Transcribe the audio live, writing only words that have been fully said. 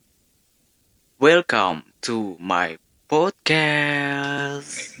Welcome to my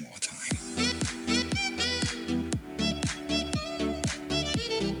podcast.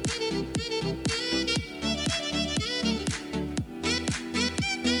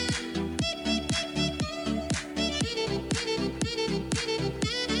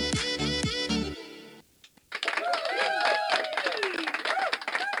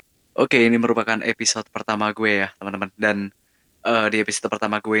 Oke, ini merupakan episode pertama gue ya, teman-teman. Dan di episode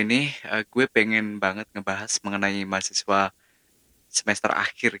pertama gue ini, gue pengen banget ngebahas mengenai mahasiswa semester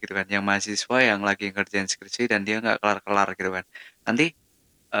akhir gitu kan, yang mahasiswa yang lagi ngerjain skripsi dan dia nggak kelar-kelar gitu kan. Nanti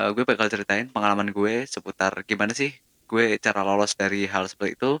gue bakal ceritain pengalaman gue seputar gimana sih gue cara lolos dari hal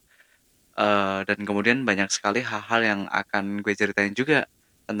seperti itu. Dan kemudian banyak sekali hal-hal yang akan gue ceritain juga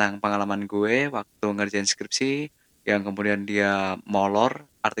tentang pengalaman gue waktu ngerjain skripsi, yang kemudian dia molor,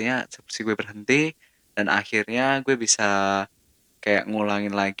 artinya skripsi gue berhenti, dan akhirnya gue bisa kayak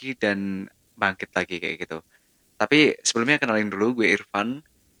ngulangin lagi dan bangkit lagi kayak gitu. Tapi sebelumnya kenalin dulu, gue Irfan,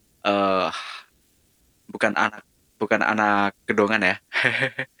 eh bukan anak bukan anak gedongan ya,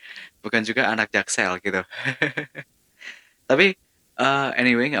 bukan juga anak Jaksel gitu. Tapi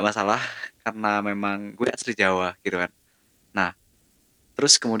anyway nggak masalah karena memang gue asli Jawa gitu kan. Nah,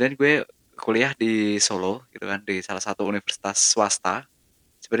 terus kemudian gue kuliah di Solo gitu kan, di salah satu universitas swasta.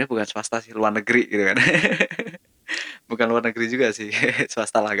 Sebenarnya bukan swasta sih, luar negeri gitu kan. Bukan luar negeri juga sih,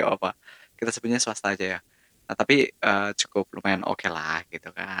 swasta lah gak apa-apa. Kita sebenarnya swasta aja ya. Nah, tapi cukup lumayan oke lah gitu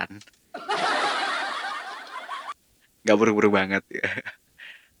kan. Gak buru-buru banget ya.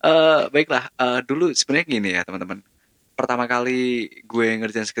 Baiklah, dulu sebenarnya gini ya teman-teman. Pertama kali gue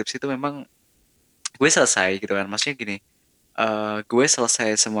ngerjain skripsi itu memang gue selesai gitu kan. Maksudnya gini, gue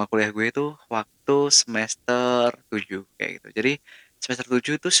selesai semua kuliah gue itu waktu semester 7 kayak gitu. Jadi semester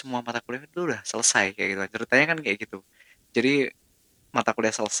 7 itu semua mata kuliah itu udah selesai kayak gitu. Ceritanya kan kayak gitu. Jadi mata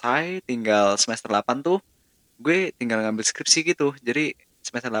kuliah selesai, tinggal semester 8 tuh gue tinggal ngambil skripsi gitu. Jadi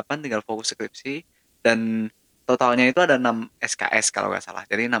semester 8 tinggal fokus skripsi dan totalnya itu ada 6 SKS kalau nggak salah.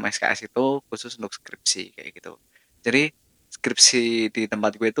 Jadi 6 SKS itu khusus untuk skripsi kayak gitu. Jadi skripsi di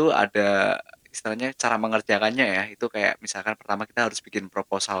tempat gue itu ada istilahnya cara mengerjakannya ya. Itu kayak misalkan pertama kita harus bikin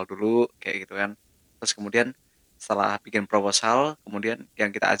proposal dulu kayak gitu kan. Terus kemudian setelah bikin proposal, kemudian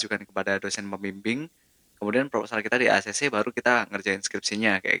yang kita ajukan kepada dosen pembimbing, kemudian proposal kita di ACC baru kita ngerjain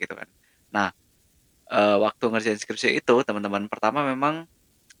skripsinya kayak gitu kan. Nah, waktu ngerjain skripsi itu teman-teman pertama memang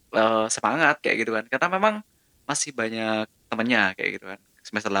semangat kayak gitu kan, karena memang masih banyak temennya kayak gitu kan,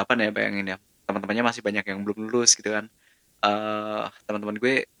 semester 8 ya bayangin ya, teman-temannya masih banyak yang belum lulus gitu kan. Teman-teman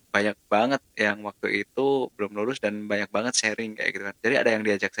gue banyak banget yang waktu itu belum lulus dan banyak banget sharing kayak gitu kan, jadi ada yang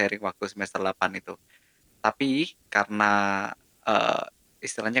diajak sharing waktu semester 8 itu. Tapi karena eee,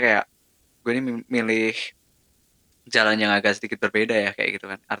 istilahnya kayak gue ini milih jalan yang agak sedikit berbeda ya kayak gitu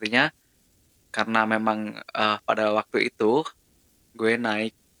kan, artinya karena memang pada waktu itu gue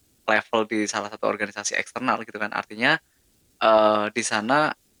naik level di salah satu organisasi eksternal gitu kan. Artinya di sana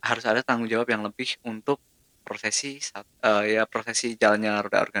harus ada tanggung jawab yang lebih untuk ya prosesi jalannya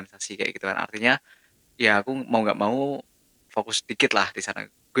roda organisasi kayak gitu kan. Artinya ya aku mau nggak mau fokus dikit lah di sana.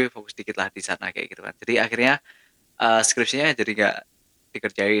 Gue fokus dikit lah di sana kayak gitu kan. Jadi akhirnya skripsinya jadi nggak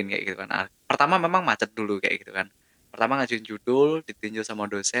dikerjain kayak gitu kan. Pertama memang macet dulu kayak gitu kan. Pertama ngajuin judul, ditinjau sama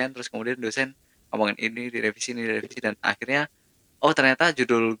dosen, terus kemudian dosen ngomongin ini direvisi, dan akhirnya oh ternyata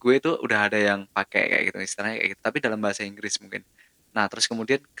judul gue itu udah ada yang pakai kayak gitu istilahnya kayak gitu, tapi dalam bahasa Inggris mungkin. Nah terus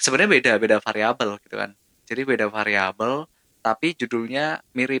kemudian sebenarnya beda beda variabel gitu kan. Jadi beda variabel tapi judulnya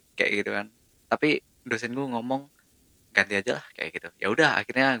mirip kayak gitu kan. Tapi dosen gue ngomong ganti aja lah kayak gitu. Ya udah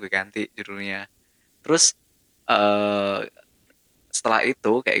akhirnya gue ganti judulnya. Terus eh setelah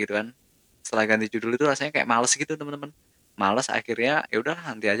itu kayak gitu kan. Setelah ganti judul itu rasanya kayak males gitu teman-teman. Males akhirnya ya udah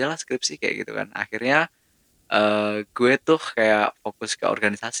nanti aja lah skripsi kayak gitu kan. Akhirnya gue tuh kayak fokus ke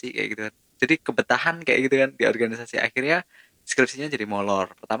organisasi kayak gitu kan. Jadi kebetahan kayak gitu kan di organisasi. Akhirnya skripsinya jadi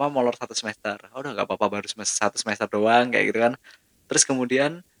molor. Pertama molor satu semester. Oh, udah nggak apa-apa baru satu semester doang kayak gitu kan. Terus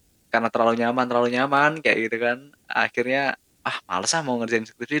kemudian karena terlalu nyaman kayak gitu kan. Akhirnya males mau ngerjain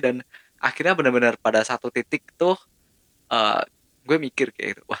skripsi, dan akhirnya benar-benar pada satu titik tuh eh, gue mikir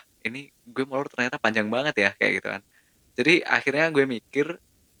kayak gitu. Wah, ini gue molor ternyata panjang banget ya kayak gitu kan. Jadi akhirnya gue mikir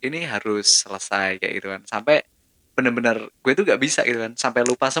ini harus selesai kayak gitu kan. Sampai bener-bener gue tuh gak bisa gitu kan. Sampai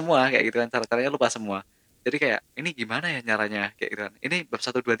lupa semua kayak gitu kan. Cara-caranya lupa semua. Jadi kayak ini gimana ya caranya kayak gitu kan. Ini bab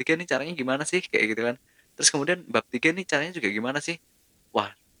satu 2 3 nih caranya gimana sih kayak gitu kan. Terus kemudian bab 3 nih caranya juga gimana sih. Wah,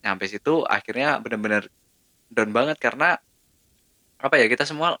 nyampe situ akhirnya bener-bener down banget karena apa ya, kita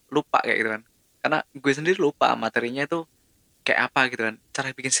semua lupa kayak gitu kan. Karena gue sendiri lupa materinya itu kayak apa gitu kan. Cara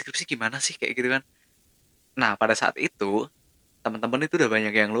bikin skripsi gimana sih kayak gitu kan. Nah, pada saat itu teman-teman itu udah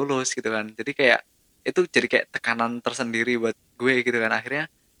banyak yang lulus gitu kan. Jadi kayak itu jadi kayak tekanan tersendiri buat gue gitu kan. Akhirnya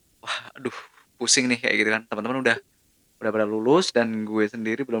wah aduh pusing nih kayak gitu kan. Teman-teman udah pada lulus dan gue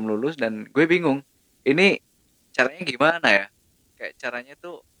sendiri belum lulus dan gue bingung. Ini caranya gimana ya? Kayak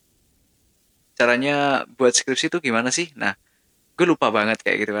caranya buat skripsi itu gimana sih? Nah, gue lupa banget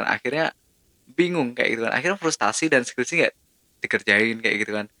kayak gitu kan. Akhirnya bingung kayak gitu kan. Akhirnya frustasi dan skripsi nggak dikerjain kayak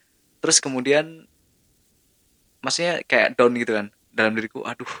gitu kan. Terus kemudian maksudnya kayak down gitu kan dalam diriku.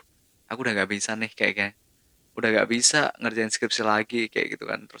 Aduh, aku udah nggak bisa nih kayaknya. Udah nggak bisa ngerjain skripsi lagi kayak gitu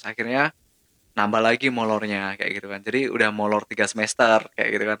kan. Terus akhirnya nambah lagi molornya kayak gitu kan. Jadi udah molor 3 semester kayak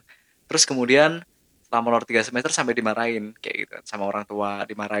gitu kan. Terus kemudian setelah molor 3 semester sampai dimarahin kayak gitu kan sama orang tua,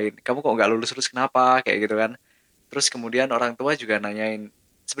 dimarahin. Kamu kok nggak lulus-lulus kenapa kayak gitu kan. Terus kemudian orang tua juga nanyain,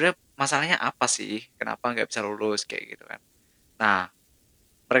 sebenarnya masalahnya apa sih? Kenapa nggak bisa lulus kayak gitu kan. Nah,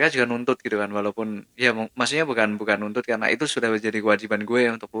 mereka juga nuntut gitu kan walaupun ya maksudnya bukan bukan nuntut karena itu sudah menjadi kewajiban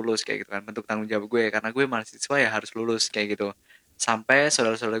gue untuk lulus kayak gitu kan. Bentuk tanggung jawab gue karena gue mahasiswa ya harus lulus kayak gitu. Sampai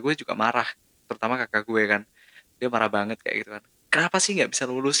saudara-saudara gue juga marah, terutama kakak gue kan. Dia marah banget kayak gitu kan. Kenapa sih nggak bisa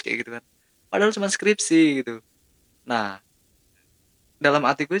lulus kayak gitu kan? Padahal cuma skripsi gitu. Nah, dalam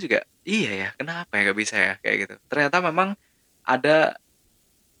hati gue juga, iya ya, kenapa ya nggak bisa ya kayak gitu. Ternyata memang ada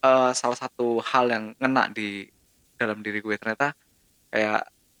salah satu hal yang ngena di dalam diri gue. Ternyata kayak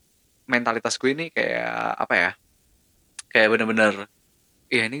mentalitas gue ini kayak apa ya? Kayak bener-bener,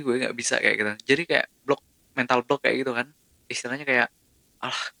 iya ini gue nggak bisa kayak gitu. Jadi kayak mental block kayak gitu kan. Istilahnya kayak,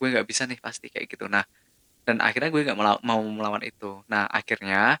 ah gue nggak bisa nih pasti kayak gitu. Nah, dan akhirnya gue nggak mau melawan itu. Nah,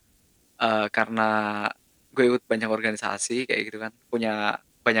 akhirnya karena gue ikut banyak organisasi kayak gitu kan, punya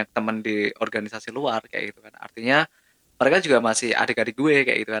banyak teman di organisasi luar kayak gitu kan. Artinya mereka juga masih adik-adik gue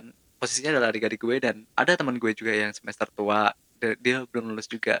kayak gitu kan. Posisinya adalah adik-adik gue dan ada teman gue juga yang semester tua, dia belum lulus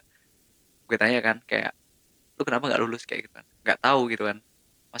juga. Gue tanya kan kayak, "Lu kenapa nggak lulus?" Kayak gitu kan. Nggak tahu gitu kan.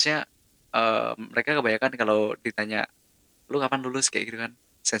 Maksudnya mereka kebanyakan kalau ditanya, "Lu kapan lulus?" Kayak gitu kan.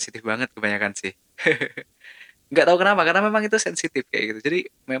 Sensitif banget kebanyakan sih. Nggak tahu kenapa, karena memang itu sensitif kayak gitu. Jadi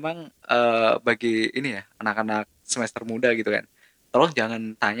memang, bagi ini ya, anak-anak semester muda gitu kan, tolong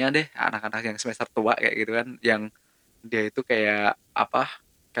jangan tanya deh anak-anak yang semester tua kayak gitu kan, yang dia itu kayak apa,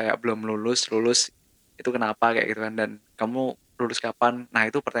 kayak belum lulus, lulus itu kenapa kayak gitu kan, dan kamu lulus kapan?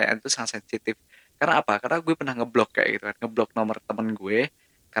 Nah itu pertanyaan itu sangat sensitif. Karena apa? Karena gue pernah ngeblok kayak gitu kan, ngeblok nomor temen gue,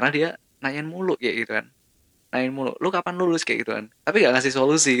 karena dia nanyain mulu kayak gitu kan, nanyain mulu, "Lu kapan lulus?" Kayak gitu kan, tapi nggak ngasih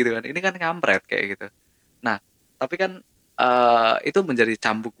solusi gitu kan, ini kan kampret kayak gitu. Nah, tapi kan, itu menjadi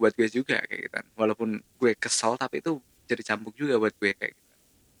cambuk buat gue juga kayak gitu kan. Walaupun gue kesel, tapi itu jadi cambuk juga buat gue kayak gitu kan.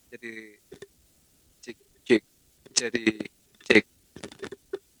 Jadi cik cik, jadi cik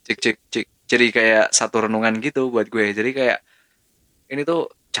cik cik cik. Jadi kayak satu renungan gitu buat gue. Jadi kayak ini tuh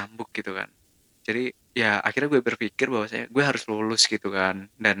cambuk gitu kan. Jadi ya akhirnya gue berpikir bahwasanya gue harus lulus gitu kan.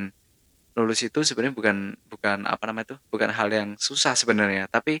 Dan lulus itu sebenarnya bukan bukan apa namanya tuh, bukan hal yang susah sebenarnya,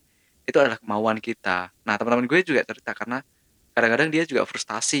 tapi itu adalah kemauan kita. Nah, teman-teman gue juga cerita karena kadang-kadang dia juga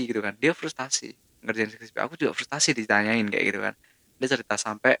frustasi gitu kan. Dia frustasi ngerjain skripsi. Aku juga frustasi ditanyain kayak gitu kan. Dia cerita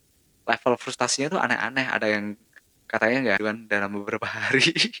sampai level frustasinya tuh aneh-aneh. Ada yang katanya nggak kan dalam beberapa hari.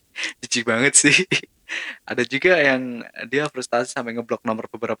 Jijik banget sih. Ada juga yang dia frustasi sampai ngeblok nomor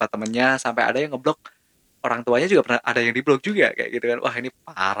beberapa temennya. Sampai ada yang ngeblok orang tuanya juga pernah ada yang diblok juga kayak gitu kan. Wah ini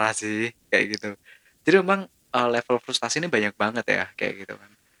parah sih kayak gitu. Jadi memang level frustasi ini banyak banget ya kayak gitu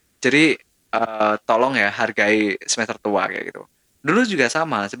kan. Jadi tolong ya hargai semester tua kayak gitu. Dulu juga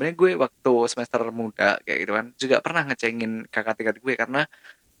sama, sebenarnya gue waktu semester muda kayak gitu kan, juga pernah ngecengin kakak tingkat gue karena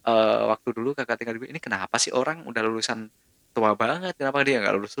waktu dulu kakak tingkat gue ini kenapa sih orang udah lulusan tua banget, kenapa dia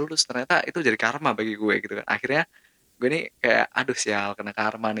nggak lulus lulus? Ternyata itu jadi karma bagi gue gitu kan. Akhirnya gue nih kayak aduh sial kena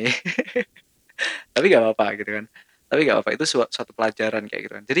karma nih. Tapi nggak apa-apa gitu kan. Tapi nggak apa-apa itu suatu pelajaran kayak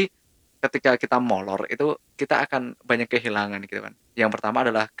gitu kan. Jadi ketika kita molor itu kita akan banyak kehilangan gitu kan. Yang pertama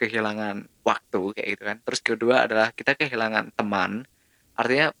adalah kehilangan waktu kayak gitu kan. Terus kedua adalah kita kehilangan teman.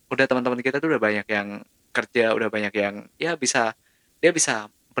 Artinya udah teman-teman kita tuh udah banyak yang kerja, udah banyak yang ya bisa dia bisa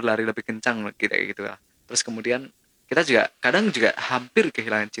berlari lebih kencang gitu kayak gitu lah. Terus kemudian kita juga kadang juga hampir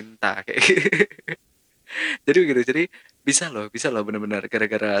kehilangan cinta kayak gitu. Jadi begitu, jadi bisa loh bener-bener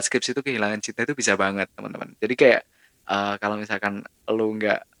gara-gara skripsi itu kehilangan cinta itu bisa banget teman-teman. Jadi kayak kalau misalkan lu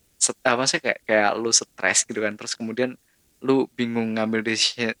nggak apa sih kayak kayak lu stres gitu kan, terus kemudian lu bingung ngambil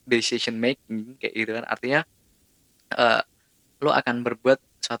decision making kayak gitu kan, artinya eh, lu akan berbuat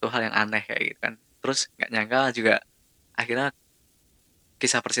suatu hal yang aneh kayak gitu kan. Terus nggak nyangka juga akhirnya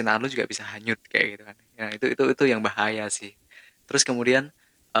kisah percintaan lu juga bisa hanyut kayak gitu kan. Ya itu yang bahaya sih. Terus kemudian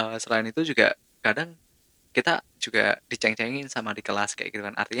selain itu juga kadang kita juga diceng-cengin sama di kelas kayak gitu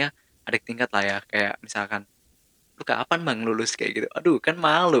kan. Artinya adik tingkat lah ya, kayak misalkan "Lu kapan Bang lulus?" Kayak gitu. Aduh kan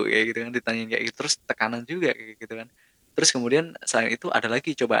malu kayak gitu kan ditanyain kayak gitu, terus tekanan juga kayak gitu kan. Terus kemudian selain itu ada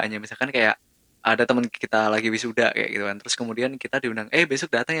lagi cobaannya, misalkan kayak ada teman kita lagi wisuda kayak gitu kan, terus kemudian kita diundang, "Eh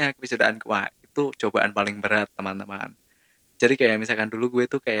besok datang ya ke wisudaanku." Wah itu cobaan paling berat teman-teman. Jadi kayak misalkan dulu gue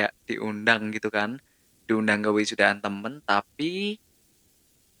tuh kayak diundang gitu kan, diundang ke wisudaan temen, tapi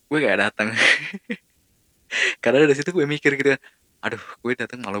gue gak datang. Karena dari situ gue mikir gitu kan, aduh gue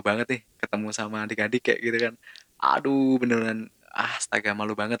datang malu banget nih ketemu sama adik-adik kayak gitu kan. Aduh beneran astaga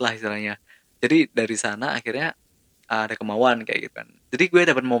malu banget lah istilahnya. Jadi dari sana akhirnya ada kemauan kayak gitu kan. Jadi gue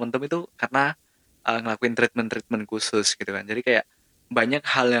dapat momentum itu karena ngelakuin treatment-treatment khusus gitu kan. Jadi kayak banyak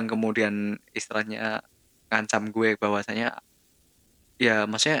hal yang kemudian istilahnya ngancam gue bahwasanya ya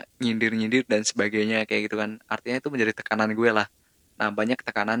maksudnya nyindir-nyindir dan sebagainya kayak gitu kan. Artinya itu menjadi tekanan gue lah. Nah, banyak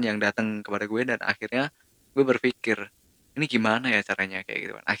tekanan yang datang kepada gue dan akhirnya gue berpikir, ini gimana ya caranya kayak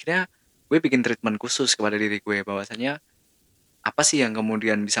gitu kan. Akhirnya gue bikin treatment khusus kepada diri gue bahwasanya apa sih yang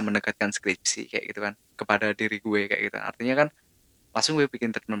kemudian bisa mendekatkan skripsi kayak gitu kan kepada diri gue kayak gitu. Artinya kan langsung gue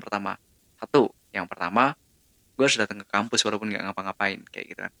bikin treatment pertama. Satu, yang pertama gue harus datang ke kampus walaupun nggak ngapa-ngapain kayak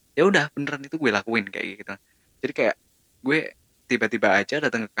gitu kan. Ya udah beneran itu gue lakuin kayak gitu kan. Jadi kayak gue tiba-tiba aja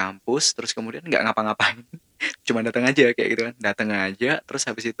datang ke kampus terus kemudian nggak ngapa-ngapain. Cuma datang aja kayak gitu kan. Datang aja terus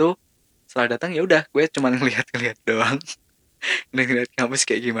habis itu setelah datang ya udah gue cuma ngeliat-ngeliat doang. Ngeliat-ngeliat kampus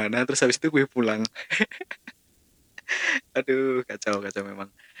kayak gimana terus habis itu gue pulang. Aduh kacau kacau memang.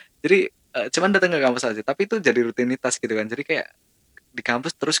 Jadi cuman datang ke kampus aja tapi itu jadi rutinitas gitu kan. Jadi kayak di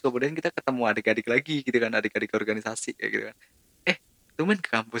kampus terus kemudian kita ketemu adik-adik lagi gitu kan, adik-adik organisasi kayak gitu kan. Eh, tumben ke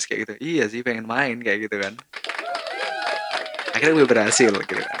kampus kayak gitu. Iya sih pengen main kayak gitu kan. Akhirnya gue berhasil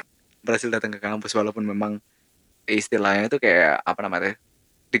gitu kan. Berhasil datang ke kampus walaupun memang istilahnya itu kayak apa namanya?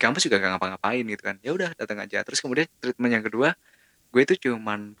 Di kampus juga gak ngapa-ngapain gitu kan. Ya udah datang aja. Terus kemudian treatment yang kedua, gue itu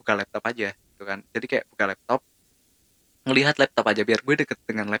cuman buka laptop aja gitu kan. Jadi kayak buka laptop, ngelihat laptop aja biar gue deket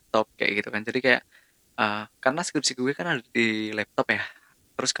dengan laptop kayak gitu kan. Jadi kayak karena skripsi gue kan ada di laptop ya.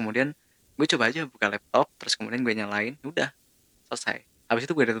 Terus kemudian gue coba aja buka laptop, terus kemudian gue nyalain, udah selesai. Habis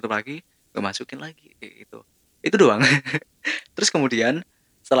itu gue udah tutup lagi, gue masukin lagi kayak gitu. Itu doang. Terus kemudian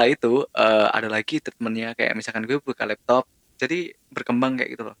setelah itu ada lagi treatmentnya kayak misalkan gue buka laptop, jadi berkembang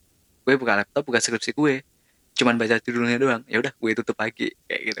kayak gitu loh. Gue buka laptop, buka skripsi gue, cuman baca judulnya doang. Ya udah gue tutup lagi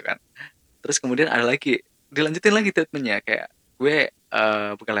kayak gitu kan. Terus kemudian ada lagi, dilanjutin lagi treatmentnya kayak gue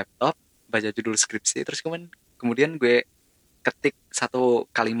buka laptop, baca judul skripsi, terus kemudian gue ketik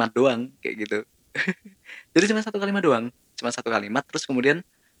satu kalimat doang kayak gitu. Jadi cuma satu kalimat doang, cuma satu kalimat terus kemudian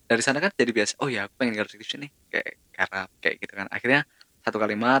dari sana kan jadi biasa, oh ya aku pengen garap skripsi nih kayak garap kayak gitu kan. Akhirnya satu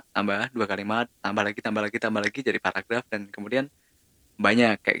kalimat tambah dua kalimat tambah lagi tambah lagi tambah lagi jadi paragraf dan kemudian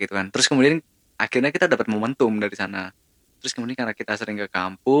banyak kayak gitu kan. Terus kemudian akhirnya kita dapat momentum dari sana. Terus kemudian karena kita sering ke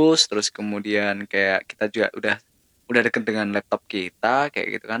kampus, terus kemudian kayak kita juga udah deket dengan laptop kita kayak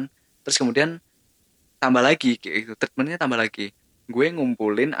gitu kan. Terus kemudian tambah lagi kayak gitu, treatmentnya tambah lagi. Gue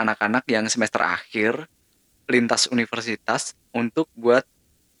ngumpulin anak-anak yang semester akhir lintas universitas untuk buat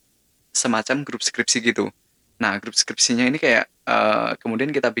semacam grup skripsi gitu. Nah, grup skripsinya ini kayak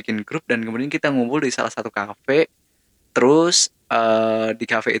kemudian kita bikin grup dan kemudian kita ngumpul di salah satu kafe. Terus di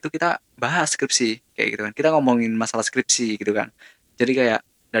kafe itu kita bahas skripsi kayak gitu kan. Kita ngomongin masalah skripsi gitu kan. Jadi kayak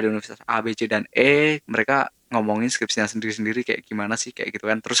dari universitas A, B, C dan E mereka ngomongin skripsinya sendiri-sendiri kayak gimana sih kayak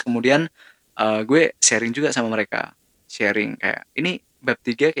gitu kan. Terus kemudian gue sharing juga sama mereka. Sharing kayak ini bab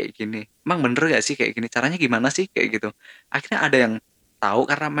 3 kayak gini. Emang bener gak sih kayak gini? Caranya gimana sih kayak gitu. Akhirnya ada yang tahu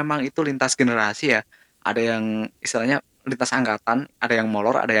karena memang itu lintas generasi ya. Ada yang istilahnya lintas angkatan, ada yang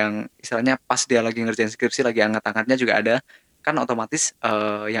molor, ada yang istilahnya pas dia lagi ngerjain skripsi lagi anget-angetnya juga ada. Kan otomatis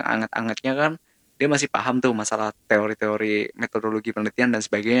yang anget-angetnya kan dia masih paham tuh masalah teori-teori metodologi penelitian dan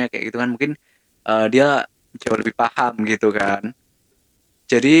sebagainya kayak gitu kan mungkin dia jauh lebih paham gitu kan.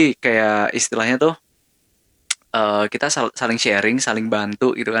 Jadi kayak istilahnya tuh kita saling sharing, saling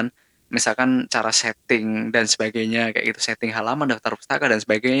bantu gitu kan. Misalkan cara setting dan sebagainya kayak gitu, setting halaman, daftar pustaka dan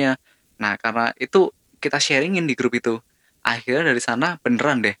sebagainya. Nah, karena itu kita sharingin di grup itu. Akhirnya dari sana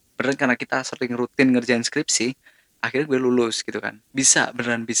beneran deh, beneran karena kita sering rutin ngerjain skripsi, akhirnya gue lulus gitu kan. Bisa,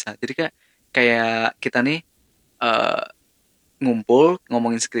 beneran bisa. Jadi kayak kayak kita nih eh, ngumpul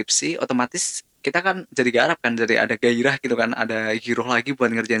ngomongin skripsi otomatis kita kan jadi garap kan jadi ada gairah gitu kan ada giroh lagi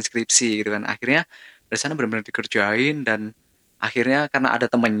buat ngerjain skripsi gitu kan akhirnya dari sana benar-benar dikerjain dan akhirnya karena ada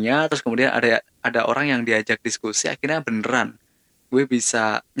temennya terus kemudian ada orang yang diajak diskusi akhirnya beneran gue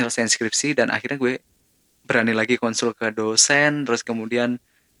bisa nyelesain skripsi dan akhirnya gue berani lagi konsul ke dosen terus kemudian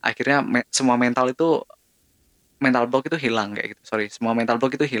akhirnya semua mental block itu hilang kayak gitu. Sorry, semua mental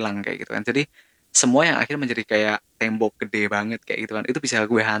block itu hilang kayak gitu kan. Jadi semua yang akhirnya menjadi kayak tembok gede banget kayak gitu kan. Itu bisa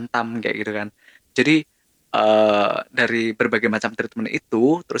gue hantam kayak gitu kan. Jadi dari berbagai macam treatment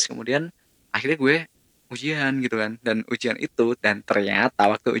itu, terus kemudian akhirnya gue ujian gitu kan, dan ujian itu dan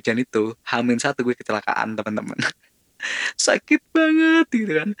ternyata waktu ujian itu H-1 gue kecelakaan teman-teman. Sakit banget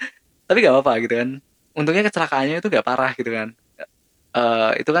gitu kan. Tapi nggak apa-apa gitu kan. Untungnya kecelakaannya itu nggak parah gitu kan.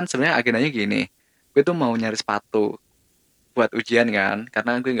 Itu kan sebenarnya agendanya gini. Gue tuh mau nyari sepatu buat ujian kan,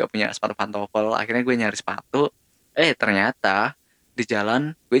 karena gue nggak punya sepatu pantofel. Akhirnya gue nyari sepatu. Ternyata di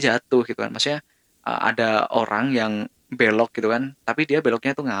jalan gue jatuh gitu kan. Maksudnya ada orang yang belok gitu kan, tapi dia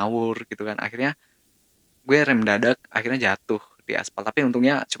beloknya tuh ngawur gitu kan. Akhirnya gue rem mendadak, akhirnya jatuh di aspal. Tapi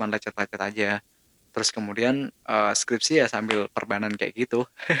untungnya cuma lecet-lecet aja. Terus kemudian skripsi ya sambil perbanan kayak gitu.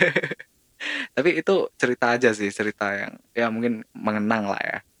 Tapi itu cerita aja sih, cerita yang ya mungkin mengenang lah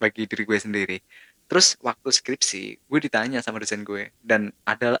ya bagi diri gue sendiri. Terus waktu skripsi, gue ditanya sama dosen gue dan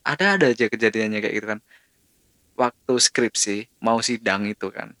ada aja kejadiannya kayak gitu kan. Waktu skripsi mau sidang itu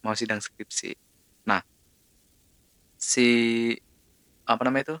kan, mau sidang skripsi. Nah, si apa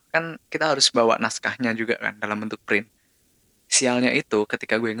namanya itu kan kita harus bawa naskahnya juga kan dalam bentuk print. Sialnya itu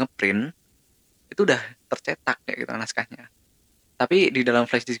ketika gue ngeprint itu udah tercetak kayak gitu naskahnya. Tapi di dalam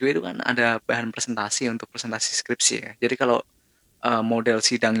flash disk gue itu kan ada bahan presentasi untuk presentasi skripsi ya. Jadi kalau model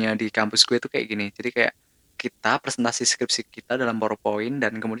sidangnya di kampus gue itu kayak gini. Jadi kayak kita presentasi skripsi kita dalam PowerPoint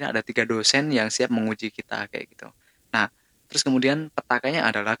dan kemudian ada 3 dosen yang siap menguji kita kayak gitu. Nah, terus kemudian petakannya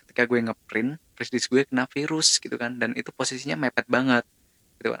adalah ketika gue ngeprint, flash disk gue kena virus gitu kan, dan itu posisinya mepet banget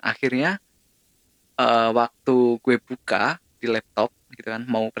gitu kan. Akhirnya waktu gue buka di laptop gitu kan,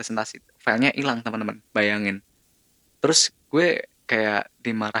 mau presentasi, filenya hilang teman-teman, bayangin. Terus gue kayak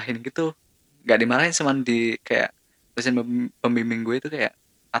dimarahin gitu, nggak dimarahin cuman di kayak dosen pembimbing gue itu kayak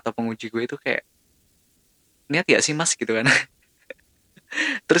atau penguji gue itu kayak niat ya sih mas gitu kan.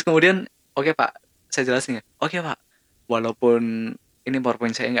 Terus kemudian oke pak, saya jelasin ya, oke pak, walaupun ini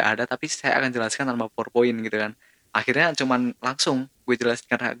PowerPoint saya nggak ada tapi saya akan jelaskan tanpa PowerPoint gitu kan. Akhirnya cuman langsung gue jelasin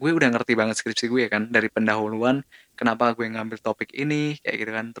karena gue udah ngerti banget skripsi gue kan, dari pendahuluan kenapa gue ngambil topik ini kayak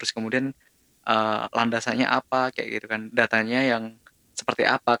gitu kan, terus kemudian landasannya apa kayak gitu kan, datanya yang seperti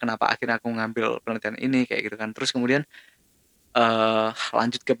apa, kenapa akhirnya aku ngambil penelitian ini kayak gitu kan. Terus kemudian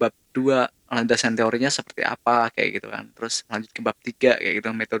lanjut ke bab 2 landasan teorinya seperti apa kayak gitu kan. Terus lanjut ke bab 3 kayak gitu,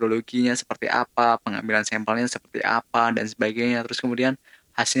 metodologinya seperti apa, pengambilan sampelnya seperti apa dan sebagainya. Terus kemudian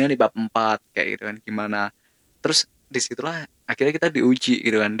hasilnya di bab 4 kayak gitu kan, gimana. Terus disitulah akhirnya kita diuji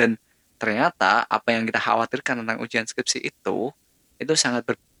gitu kan, dan ternyata apa yang kita khawatirkan tentang ujian skripsi itu sangat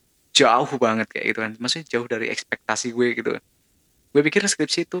jauh banget kayak gitu kan. Maksudnya jauh dari ekspektasi gue gitu. Gue pikir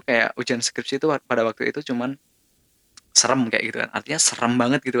skripsi itu kayak ujian skripsi itu pada waktu itu cuman serem kayak gitu kan. Artinya serem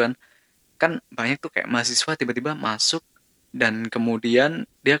banget gitu kan. Kan banyak tuh kayak mahasiswa tiba-tiba masuk dan kemudian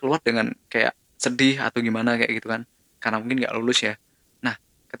dia keluar dengan kayak sedih atau gimana kayak gitu kan. Karena mungkin nggak lulus ya. Nah,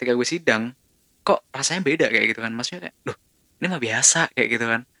 ketika gue sidang, kok rasanya beda kayak gitu kan. Maksudnya kayak, loh ini mah biasa kayak gitu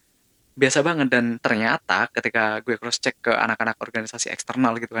kan. Biasa banget, dan ternyata ketika gue cross check ke anak-anak organisasi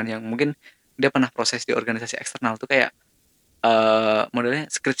eksternal gitu kan, yang mungkin dia pernah proses di organisasi eksternal tuh kayak modelnya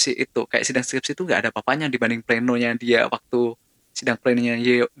skripsi itu kayak sidang skripsi itu nggak ada apa-apanya dibanding plenonya dia waktu sidang plenonya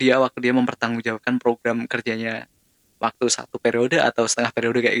dia waktu dia mempertanggungjawabkan program kerjanya waktu 1 periode atau setengah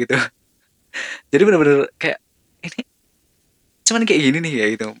periode kayak gitu. Jadi bener-bener kayak ini cuman kayak gini nih ya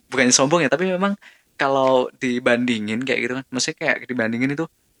gitu. Bukannya sombong ya, tapi memang kalau dibandingin kayak gitu kan, maksudnya kayak dibandingin itu,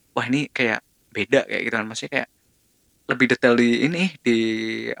 wah ini kayak beda kayak gitu kan. Maksudnya kayak lebih detail di ini, di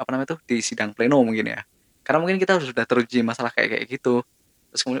apa namanya tuh, di sidang pleno mungkin ya. Karena mungkin kita sudah teruji masalah kayak kayak gitu.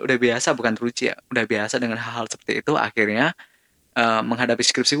 Terus kemudian udah biasa, bukan teruji ya, udah biasa dengan hal-hal seperti itu, akhirnya menghadapi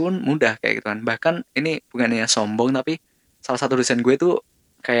skripsi pun mudah kayak gitu kan. Bahkan ini bukannya sombong, tapi salah satu dosen gue tuh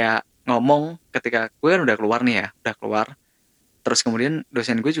kayak ngomong ketika gue kan udah keluar nih ya, udah keluar. Terus kemudian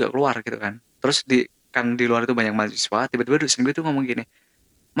dosen gue juga keluar gitu kan. Terus kan di luar itu banyak mahasiswa, tiba-tiba dosen gue tuh ngomong gini,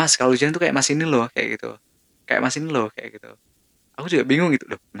 "Mas, kalau ujian tuh kayak Mas ini loh," kayak gitu. "Kayak Mas ini loh," kayak gitu. Aku juga bingung gitu,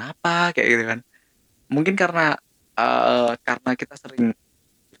 "Loh, kenapa?" Kayak gitu kan. Mungkin karena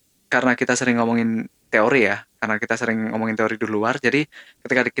kita sering ngomongin teori ya, karena kita sering ngomongin teori di luar, jadi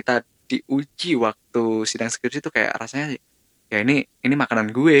ketika kita diuji waktu sidang skripsi itu kayak rasanya, ya ini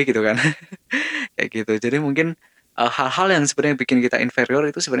makanan gue gitu kan. Kayak gitu. Jadi mungkin hal-hal yang sebenarnya bikin kita inferior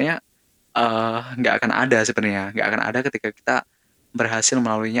itu sebenarnya nggak akan ada sebenarnya, nggak akan ada ketika kita berhasil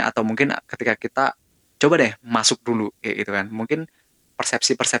melaluinya, atau mungkin ketika kita coba deh masuk dulu kayak gitu kan. Mungkin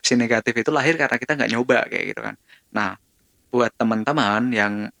persepsi-persepsi negatif itu lahir karena kita nggak nyoba kayak gitu kan. Nah, buat teman-teman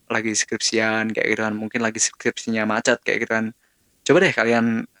yang lagi skripsian kayak gitu kan, mungkin lagi skripsinya macet kayak gitu kan, coba deh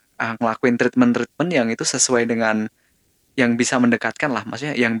kalian ngelakuin treatment-treatment yang itu sesuai dengan yang bisa mendekatkan lah,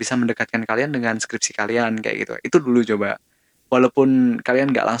 maksudnya yang bisa mendekatkan kalian dengan skripsi kalian kayak gitu. Itu dulu coba. Walaupun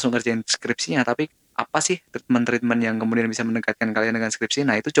kalian nggak langsung kerjain skripsinya, tapi apa sih treatment-treatment yang kemudian bisa mendekatkan kalian dengan skripsi.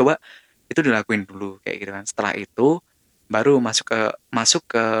 Nah, itu coba itu dilakuin dulu kayak gitu kan. Setelah itu baru masuk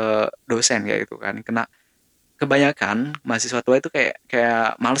ke dosen kayak gitu kan. Kebanyakan mahasiswa tua itu kayak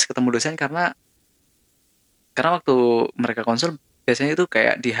kayak males ketemu dosen karena waktu mereka konsul biasanya itu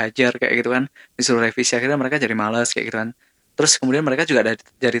kayak dihajar kayak gitu kan, disuruh revisi akhirnya mereka jadi malas kayak gitu kan. Terus kemudian mereka juga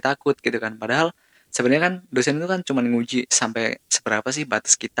jadi takut gitu kan. Padahal sebenarnya kan dosen itu kan cuma nguji sampai seberapa sih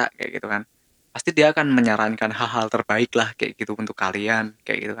batas kita kayak gitu kan. Pasti dia akan menyarankan hal-hal terbaik lah kayak gitu untuk kalian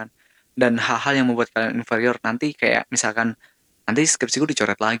kayak gitu kan. Dan hal-hal yang membuat kalian inferior nanti kayak misalkan nanti skripsiku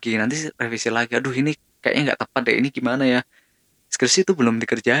dicoret lagi, nanti revisi lagi. Aduh ini kayaknya nggak tepat deh, ini gimana ya? Skripsi itu belum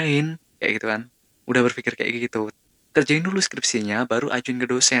dikerjain kayak gitu kan, udah berpikir kayak gitu, kerjain dulu skripsinya baru ajuin ke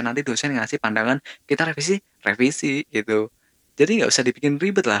dosen, nanti dosen ngasih pandangan, kita revisi revisi gitu, jadi nggak usah dibikin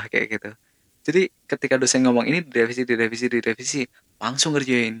ribet lah kayak gitu. Jadi ketika dosen ngomong ini direvisi direvisi direvisi langsung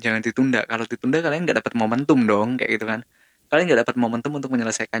kerjain, jangan ditunda. Kalau ditunda kalian nggak dapat momentum dong kayak gitu kan, kalian nggak dapat momentum untuk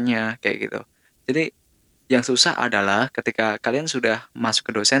menyelesaikannya kayak gitu. Jadi yang susah adalah ketika kalian sudah masuk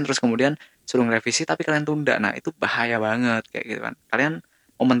ke dosen terus kemudian suruh ngerevisi tapi kalian tunda. Nah, itu bahaya banget kayak gitu kan. Kalian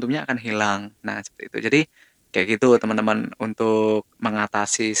momentumnya akan hilang. Nah, seperti itu. Jadi kayak gitu teman-teman untuk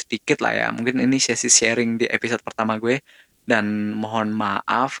mengatasi sedikit lah ya. Mungkin ini sesi sharing di episode pertama gue dan mohon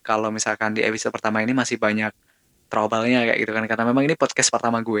maaf kalau misalkan di episode pertama ini masih banyak trouble-nya kayak gitu kan karena memang ini podcast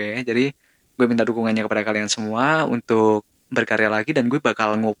pertama gue. Jadi gue minta dukungannya kepada kalian semua untuk berkarya lagi dan gue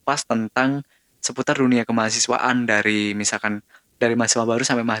bakal ngupas tentang seputar dunia kemahasiswaan dari misalkan dari mahasiswa baru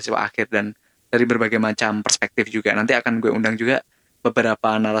sampai mahasiswa akhir dan dari berbagai macam perspektif juga. Nanti akan gue undang juga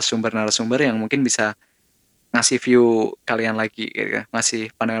beberapa narasumber-narasumber yang mungkin bisa ngasih view kalian lagi gitu ya.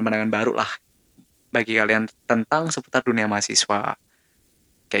 Ngasih pandangan-pandangan baru lah bagi kalian tentang seputar dunia mahasiswa.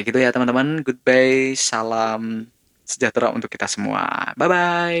 Kayak gitu ya teman-teman. Goodbye, salam sejahtera untuk kita semua.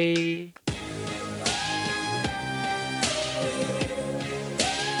 Bye-bye.